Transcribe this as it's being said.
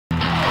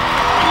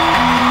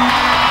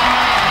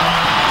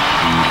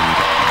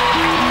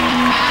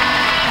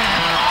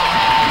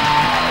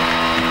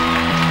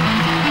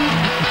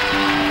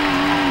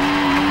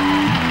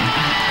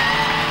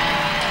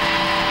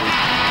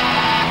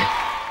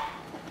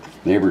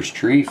Neighbor's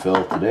tree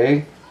fell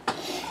today,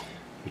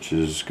 which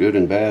is good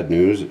and bad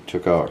news. It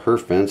took out her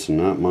fence and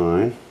not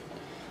mine.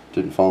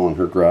 Didn't fall in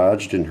her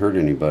garage, didn't hurt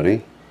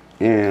anybody.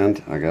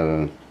 And I got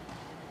a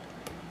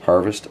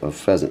harvest of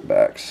pheasant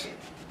backs.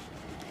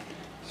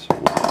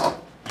 So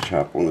I'll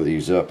chop one of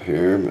these up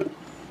here, but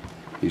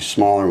these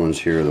smaller ones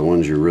here are the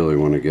ones you really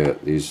want to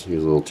get. These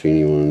little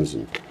teeny ones,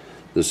 and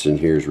this in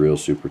here is real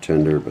super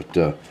tender,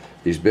 but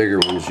these bigger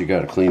ones you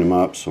got to clean them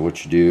up. So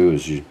what you do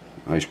is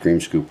ice cream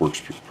scoop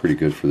works pretty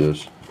good for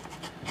this.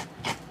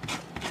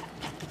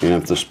 And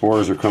if the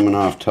spores are coming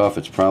off tough,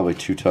 it's probably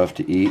too tough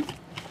to eat.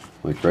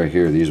 Like right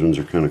here, these ones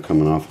are kind of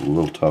coming off a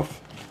little tough.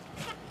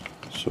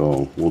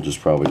 So we'll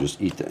probably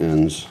just eat the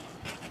ends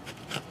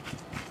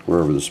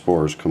wherever the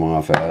spores come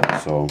off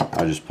at. So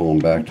I just pull them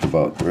back to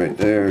about right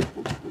there.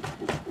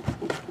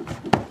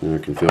 And I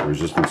can feel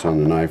resistance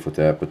on the knife with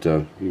that, but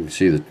you can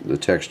see the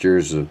texture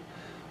is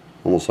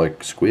almost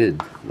like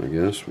squid, I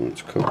guess, when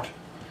it's cooked.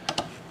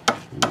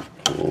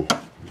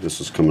 This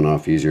is coming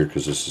off easier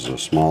because this is a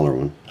smaller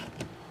one.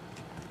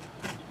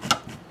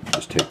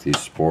 Just take these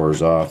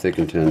spores off. They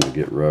can tend to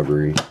get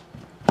rubbery,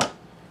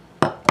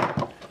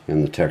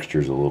 and the texture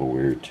is a little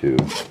weird too.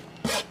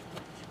 So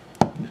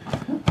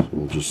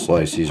we'll just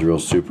slice these real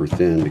super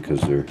thin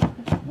because they're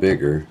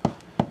bigger.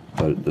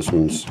 But this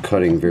one's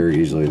cutting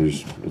very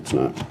easily. It's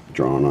not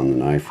drawn on the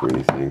knife or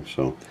anything.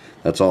 So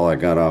that's all I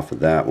got off of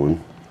that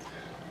one.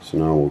 So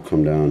now we'll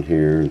come down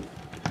here and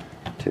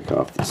take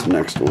off this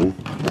next one.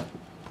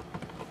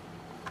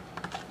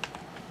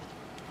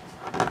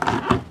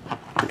 I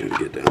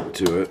gotta get down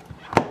to it.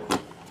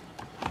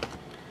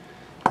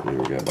 There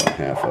we got about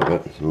half of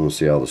it. So we'll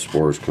see how the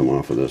spores come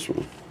off of this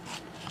one.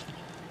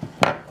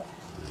 There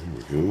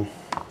we go.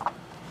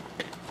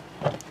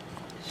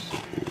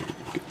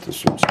 Get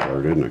this one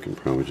started, and I can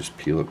probably just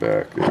peel it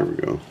back. There we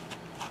go.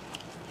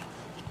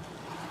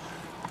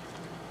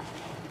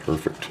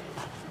 Perfect.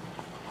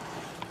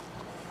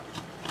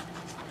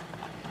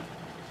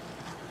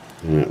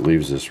 And it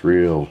leaves this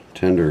real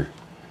tender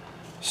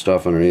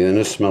stuff underneath, and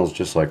this smells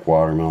just like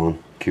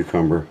watermelon,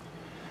 cucumber,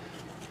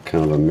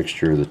 kind of a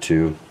mixture of the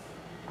two.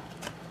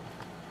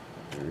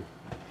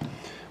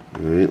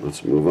 Alright,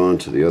 let's move on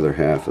to the other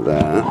half of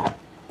that.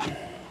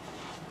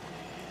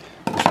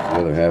 The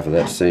other half of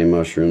that same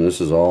mushroom.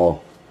 This is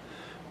all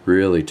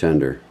really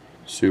tender,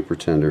 super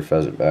tender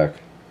pheasant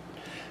back.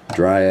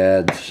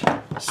 Dryad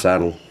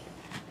Saddle.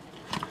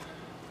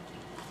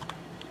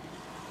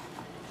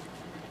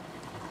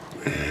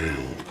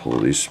 Pull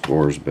these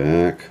spores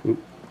back.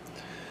 Oop.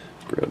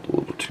 Grabbed a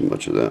little too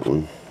much of that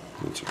one.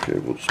 That's okay,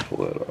 we'll just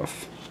pull that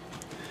off.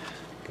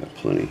 Got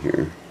plenty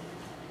here.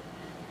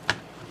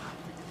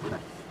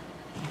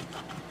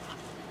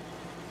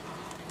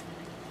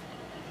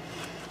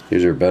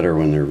 These are better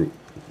when they're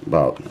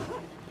about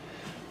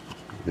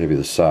maybe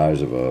the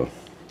size of a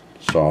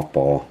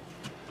softball,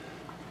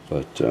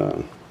 but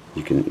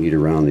you can eat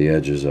around the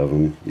edges of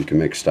them. You can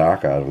make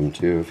stock out of them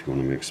too if you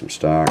want to make some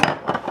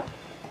stock.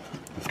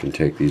 You can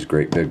take these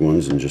great big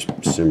ones and just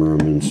simmer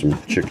them in some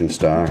chicken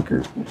stock,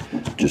 or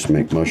just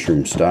make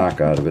mushroom stock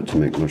out of it to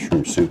make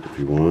mushroom soup if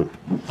you want.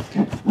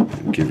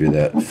 It'll give you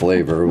that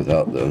flavor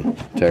without the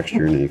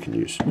texture, and then you can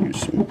use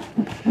some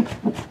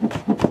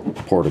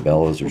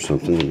portobellos or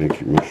something to make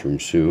your mushroom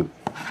soup.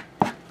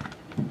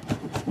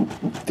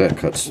 That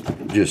cuts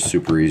just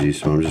super easy,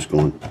 so I'm just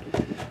going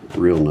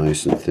real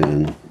nice and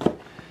thin.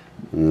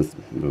 And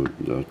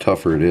the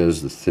tougher it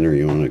is, the thinner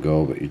you want to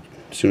go, but as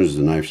soon as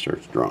the knife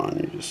starts drawing,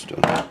 you just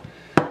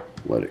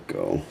let it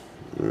go.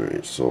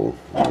 Alright, so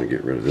I'm going to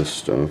get rid of this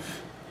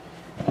stuff.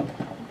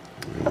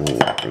 And we'll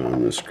work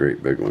on this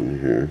great big one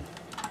here.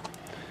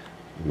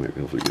 I might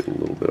be able to get a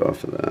little bit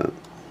off of that.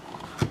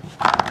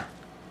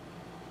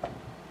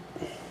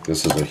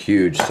 This is a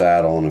huge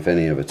saddle, and if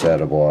any of it's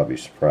edible, I'll be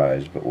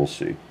surprised, but we'll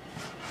see.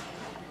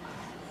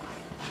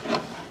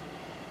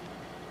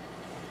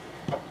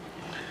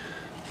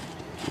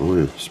 Oh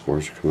yeah,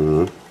 spores are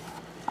coming off.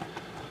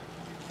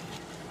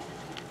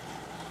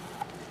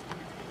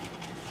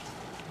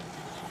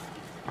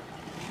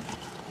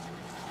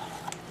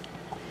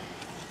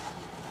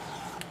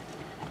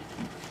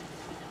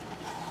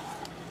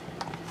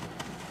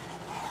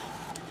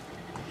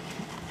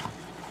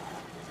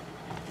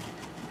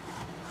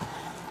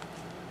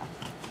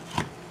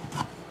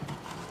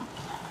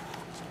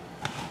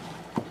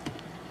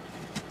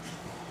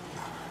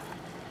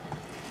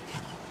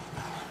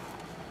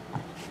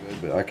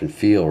 But I can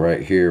feel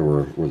right here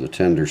where the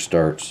tender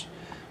starts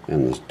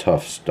and the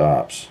tough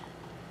stops.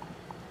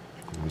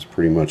 It's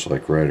pretty much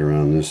like right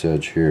around this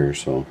edge here,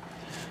 so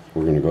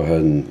we're going to go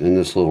ahead and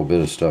this little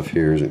bit of stuff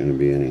here isn't going to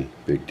be any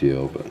big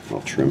deal, but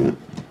I'll trim it.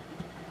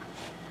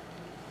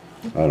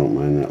 I don't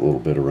mind that little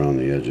bit around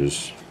the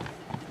edges.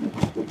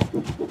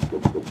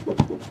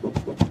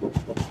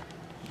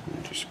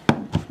 Just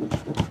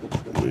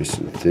nice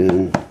and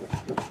thin.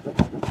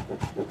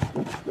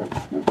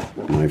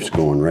 Knife's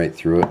going right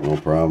through it, no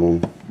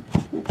problem.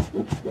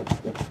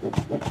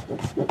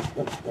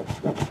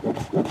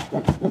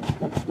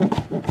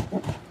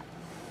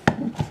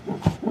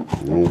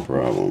 No problem.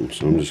 problem.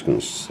 So I'm just going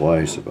to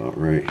slice about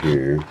right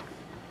here,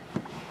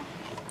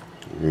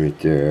 right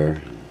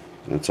there.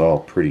 That's all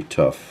pretty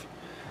tough.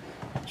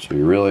 So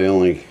you're really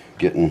only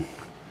getting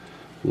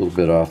a little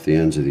bit off the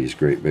ends of these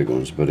great big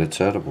ones, but it's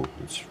edible.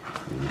 It's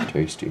really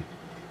tasty.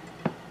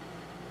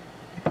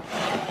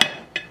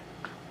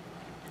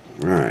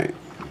 Alright,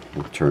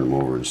 I'll turn them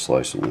over and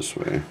slice them this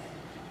way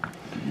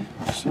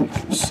so you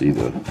can see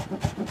the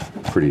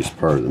prettiest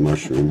part of the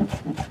mushroom.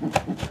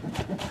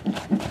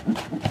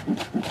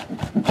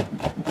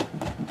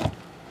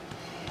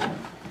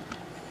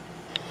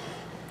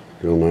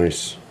 Real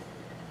nice.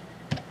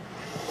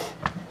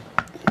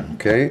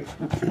 Okay,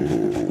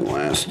 and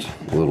last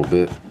little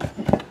bit.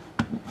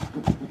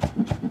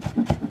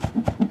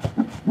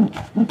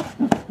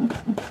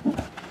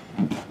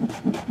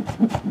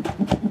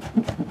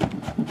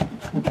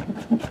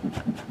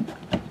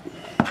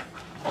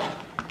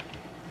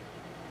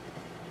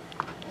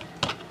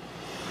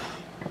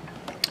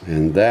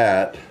 And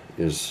that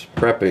is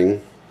prepping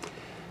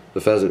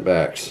the pheasant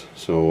backs.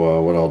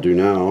 So what I'll do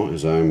now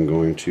is I'm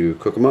going to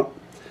cook them up.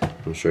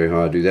 I'll show you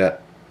how I do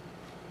that.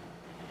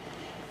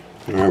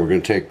 Alright, we're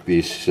going to take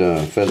these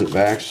pheasant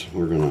backs.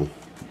 We're going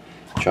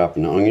to chop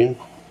an onion.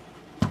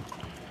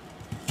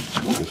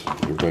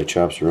 Everybody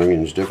chops their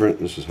onions different.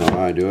 This is how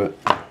I do it.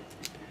 I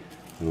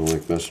don't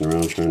like messing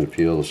around trying to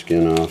peel the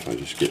skin off. I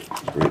just get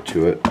right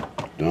to it.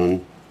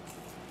 Done.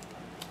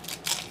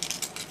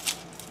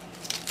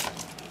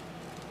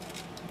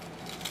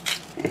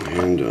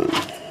 And done.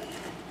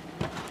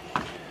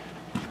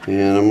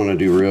 And I'm going to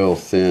do real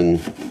thin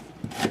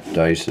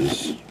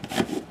dices.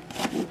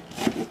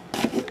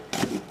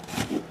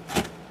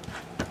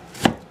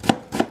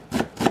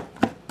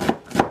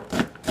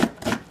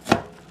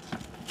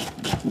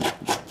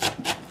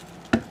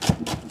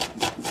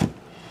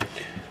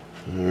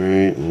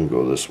 Alright, we'll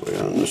go this way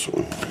on this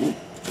one.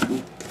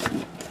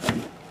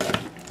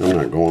 I'm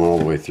not going all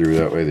the way through,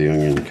 that way the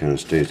onion kind of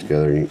stays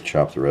together. You can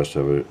chop the rest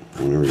of it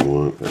whenever you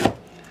want, but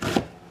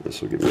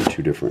this will give me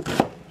two different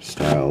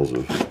styles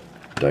of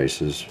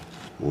dices,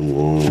 one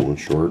long and one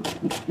short.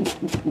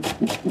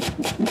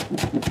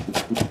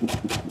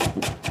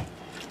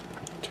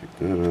 Take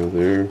that out of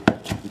there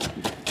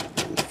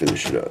and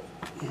finish it up.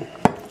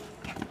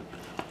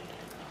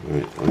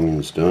 Alright,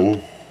 onion's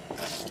done.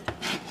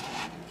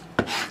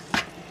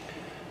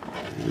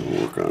 And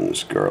we'll work on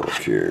this garlic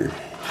here.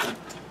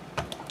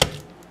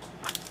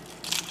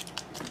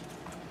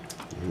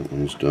 That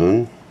one's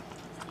done.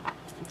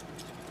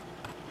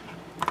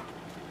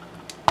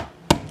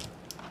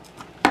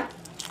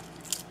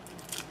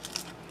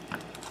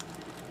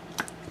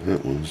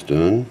 That one's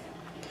done.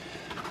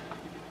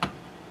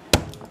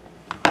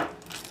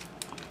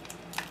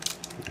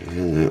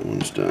 And that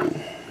one's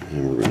done.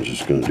 And we're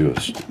just going to do a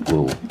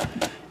little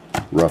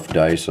rough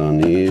dice on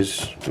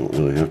these. Don't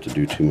really have to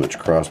do too much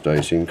cross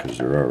dicing because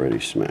they're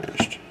already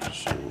smashed.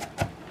 So.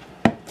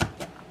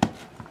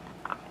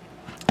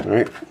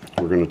 Alright,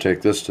 we're going to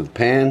take this to the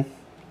pan.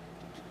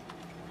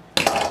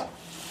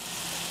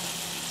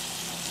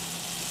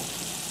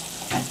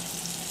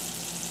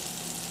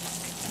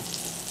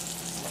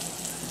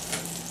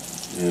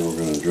 And we're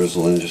going to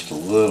drizzle in just a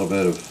little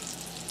bit of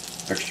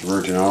extra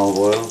virgin olive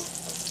oil.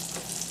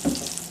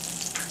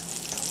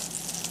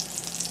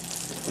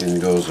 In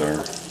goes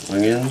our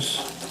onions.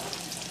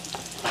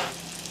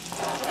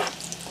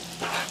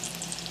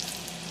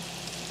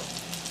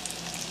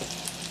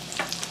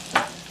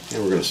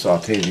 And we're going to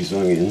saute these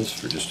onions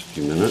for just a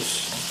few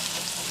minutes,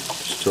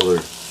 just till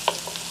they're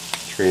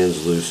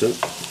translucent.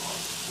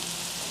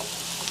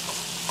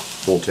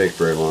 Won't take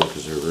very long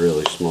because they're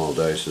really small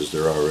dices.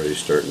 They're already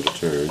starting to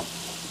turn.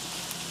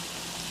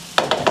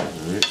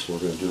 Alright, so we're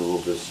going to do a little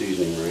bit of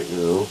seasoning right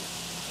now.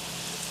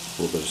 A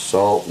little bit of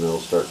salt, and that'll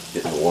start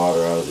getting the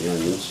water out of the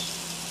onions.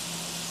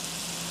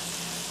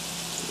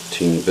 A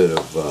teeny bit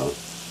of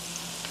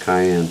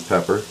cayenne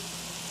pepper.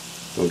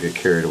 Don't get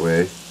carried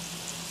away.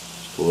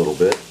 Just a little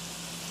bit.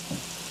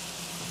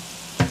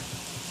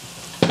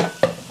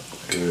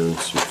 And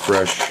some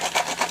fresh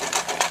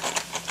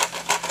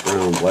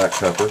ground black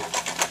pepper.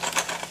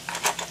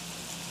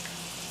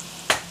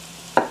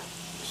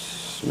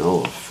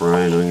 Smell of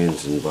frying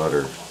onions and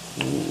butter.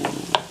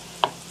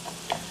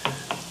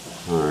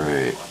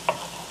 Alright.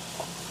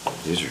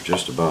 These are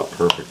just about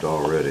perfect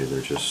already.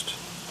 They're just,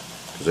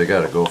 because they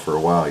got to go for a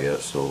while yet,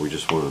 so we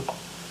just want to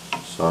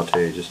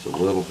saute just a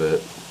little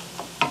bit.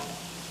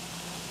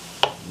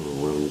 We'll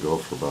let them go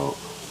for about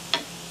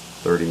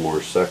 30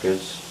 more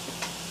seconds.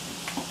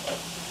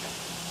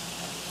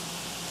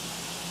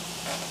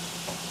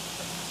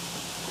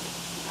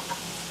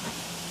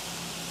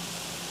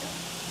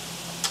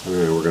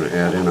 Alright, we're going to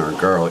add in our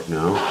garlic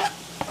now,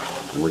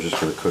 and we're just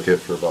going to cook it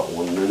for about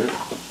 1 minute.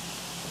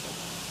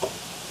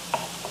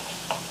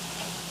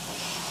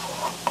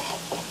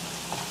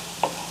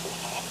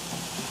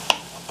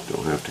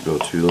 Don't have to go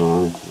too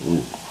long.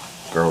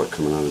 Garlic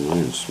coming out of the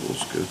onion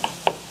smells good.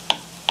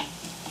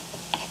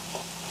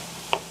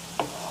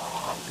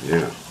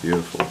 Yeah,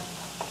 beautiful.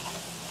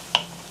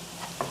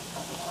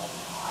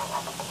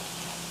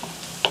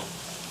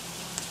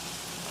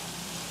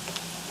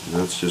 And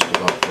that's just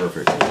about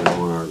perfect. We don't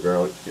want our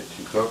garlic to get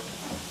too cooked.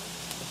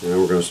 And then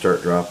we're going to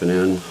start dropping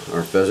in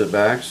our pheasant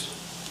backs.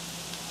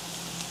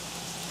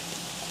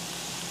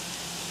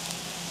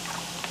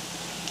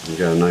 We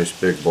got a nice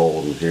big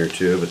bowl in here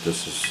too, but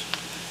this is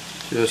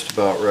just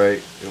about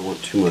right. You don't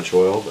want too much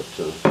oil, but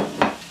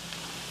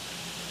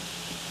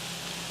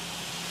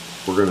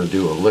we're going to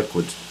do a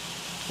liquid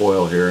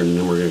oil here, and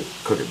then we're going to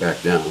cook it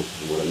back down. And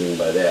what I mean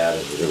by that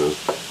is we're going to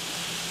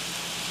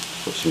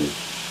put some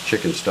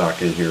chicken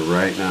stock in here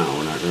right now.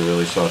 We're not going to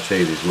really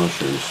saute these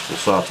mushrooms. We'll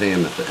saute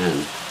them at the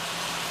end.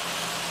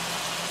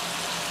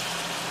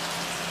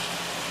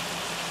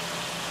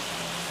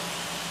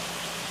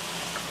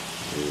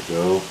 There we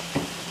go.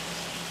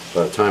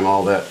 By the time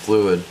all that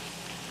fluid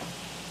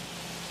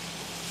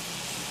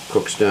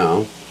cooks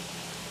down,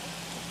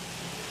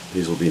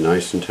 these will be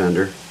nice and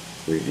tender.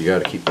 You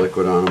got to keep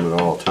liquid on them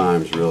at all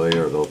times, really,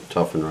 or they'll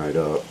toughen right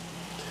up.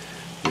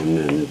 And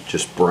then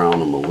just brown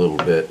them a little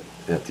bit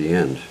at the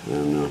end,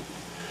 and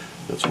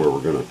that's where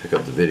we're going to pick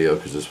up the video,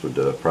 because this would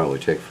probably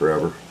take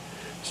forever.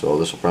 So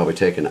this will probably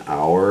take an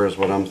hour is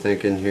what I'm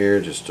thinking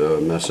here, just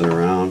messing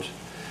around.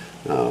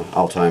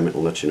 I'll time it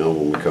and let you know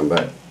when we come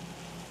back.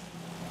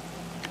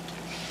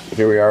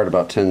 Here we are at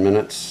about 10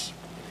 minutes,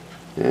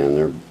 and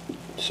they're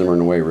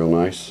simmering away real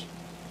nice.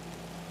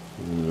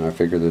 And I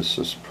figure this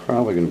is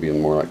probably going to be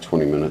more like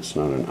 20 minutes,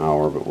 not an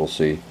hour, but we'll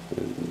see.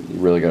 You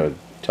really got to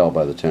tell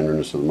by the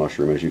tenderness of the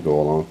mushroom as you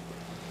go along.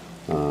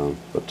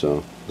 But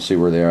we'll see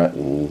where they're at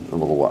in a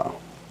little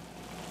while.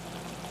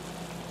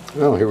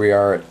 Well, here we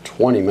are at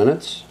 20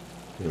 minutes,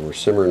 and we're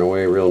simmering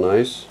away real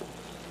nice.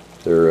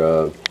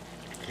 They're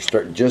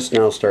just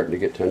now starting to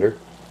get tender.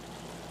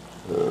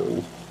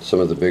 Some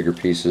of the bigger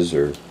pieces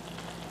are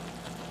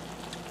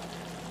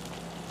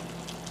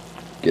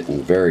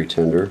getting very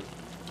tender,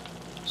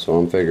 so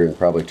I'm figuring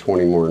probably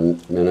 20 more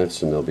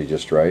minutes and they'll be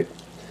just right,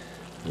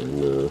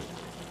 and then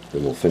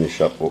we'll finish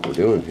up what we're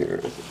doing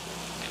here.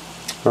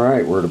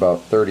 Alright, we're at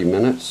about 30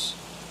 minutes,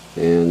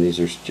 and these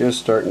are just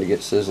starting to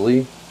get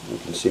sizzly. You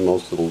can see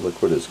most of the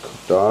liquid is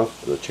cooked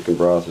off. The chicken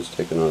broth is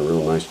taking on a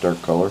real nice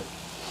dark color,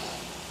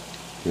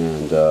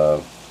 and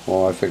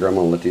well, I figure I'm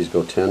going to let these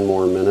go 10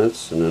 more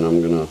minutes, and then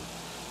I'm going to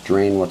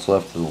drain what's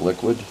left of the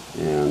liquid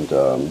and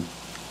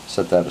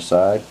set that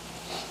aside.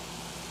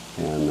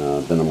 And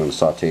then I'm going to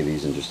saute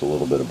these in just a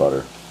little bit of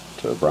butter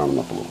to brown them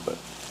up a little bit.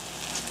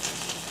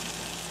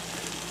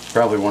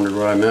 Probably wondered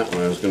what I meant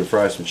when I was going to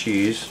fry some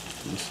cheese.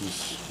 This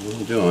is what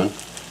I'm doing.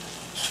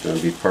 It's going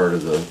to be part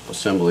of the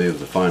assembly of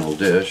the final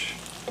dish.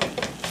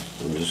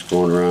 I'm just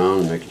going around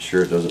and making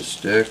sure it doesn't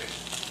stick.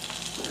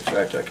 In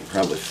fact, I can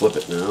probably flip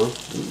it now.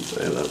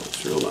 Yeah, that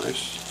looks real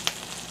nice.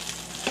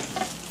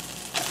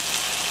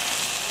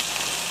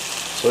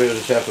 So you'll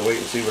just have to wait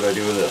and see what I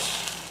do with this.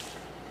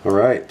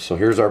 Alright, so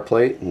here's our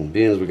plate, and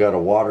being as we got a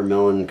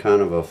watermelon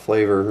kind of a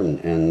flavor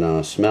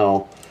and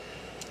smell,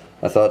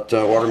 I thought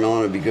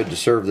watermelon would be good to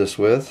serve this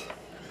with.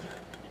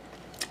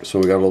 So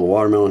we got a little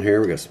watermelon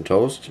here, we got some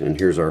toast, and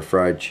here's our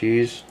fried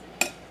cheese.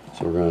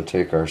 So we're going to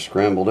take our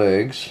scrambled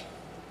eggs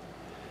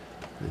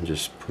and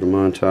just put them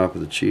on top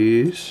of the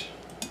cheese.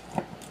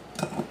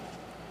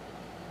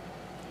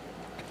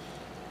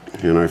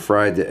 And I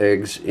fried the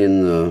eggs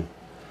in the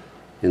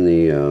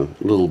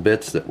little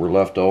bits that were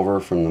left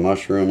over from the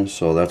mushrooms,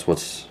 so that's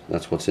what's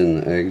in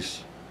the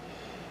eggs.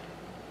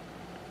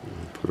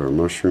 Put our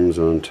mushrooms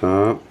on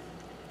top.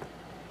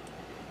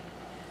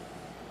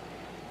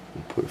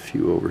 Put a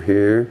few over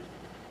here,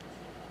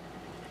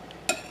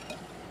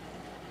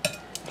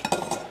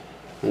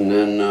 and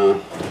then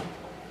I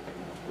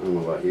don't know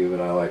about you,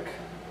 but I like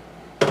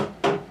a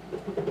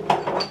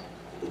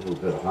little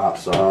bit of hot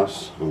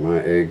sauce on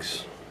my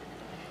eggs.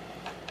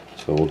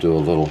 So we'll do a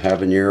little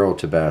habanero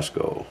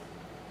Tabasco.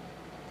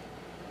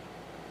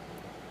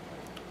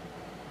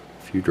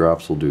 A few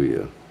drops will do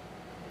you.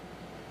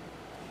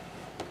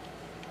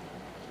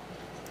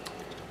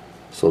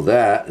 So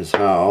that is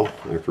how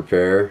I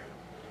prepare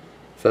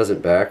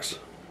pheasant backs.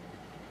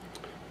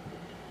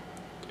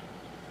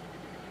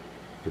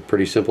 They're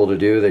pretty simple to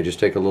do. They just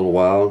take a little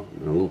while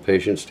and a little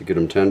patience to get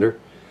them tender.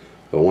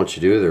 But once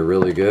you do, they're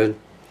really good.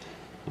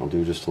 I'll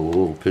do just a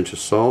little pinch of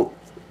salt.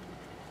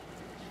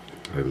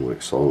 I even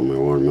like salt in my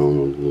watermelon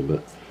a little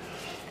bit.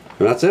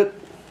 And that's it.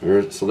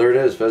 So there it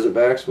is, pheasant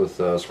backs with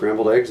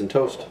scrambled eggs and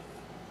toast.